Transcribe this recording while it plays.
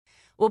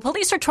Well,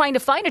 police are trying to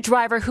find a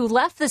driver who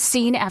left the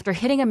scene after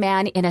hitting a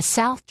man in a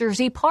South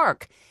Jersey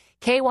park.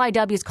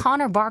 KYW's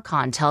Connor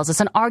Barkon tells us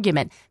an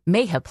argument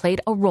may have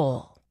played a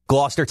role.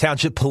 Gloucester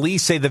Township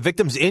police say the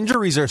victim's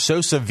injuries are so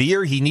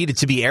severe he needed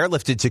to be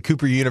airlifted to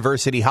Cooper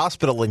University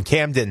Hospital in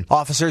Camden.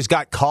 Officers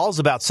got calls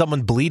about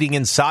someone bleeding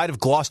inside of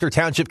Gloucester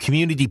Township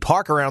Community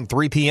Park around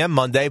 3 p.m.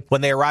 Monday. When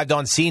they arrived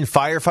on scene,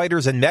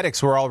 firefighters and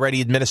medics were already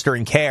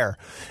administering care.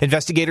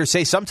 Investigators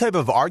say some type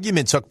of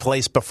argument took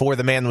place before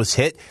the man was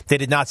hit. They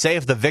did not say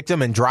if the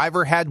victim and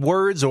driver had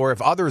words or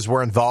if others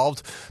were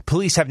involved.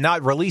 Police have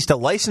not released a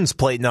license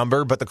plate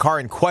number, but the car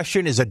in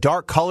question is a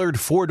dark-colored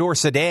four-door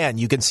sedan.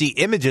 You can see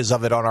images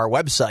of it on our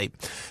website.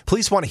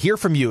 Police want to hear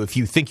from you. If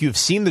you think you've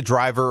seen the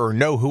driver or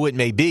know who it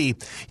may be,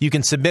 you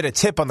can submit a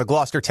tip on the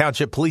Gloucester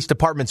Township Police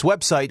Department's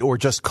website or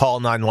just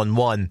call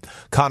 911.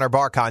 Connor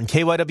Barkon,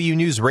 KYW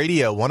News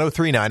Radio,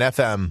 103.9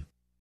 FM.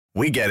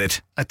 We get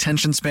it.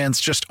 Attention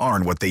spans just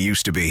aren't what they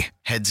used to be.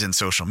 Heads in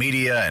social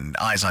media and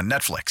eyes on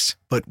Netflix.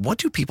 But what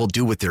do people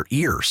do with their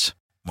ears?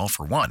 Well,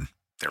 for one,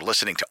 they're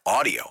listening to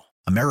audio.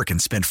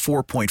 Americans spend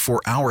 4.4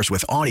 hours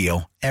with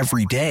audio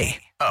every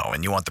day. Oh,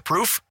 and you want the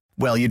proof?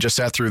 Well, you just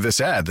sat through this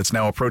ad that's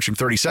now approaching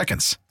 30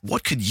 seconds.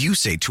 What could you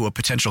say to a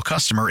potential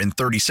customer in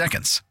 30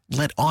 seconds?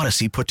 Let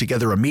Odyssey put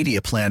together a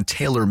media plan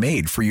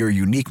tailor-made for your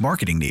unique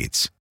marketing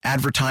needs.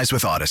 Advertise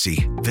with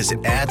Odyssey.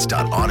 Visit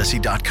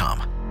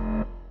ads.odyssey.com.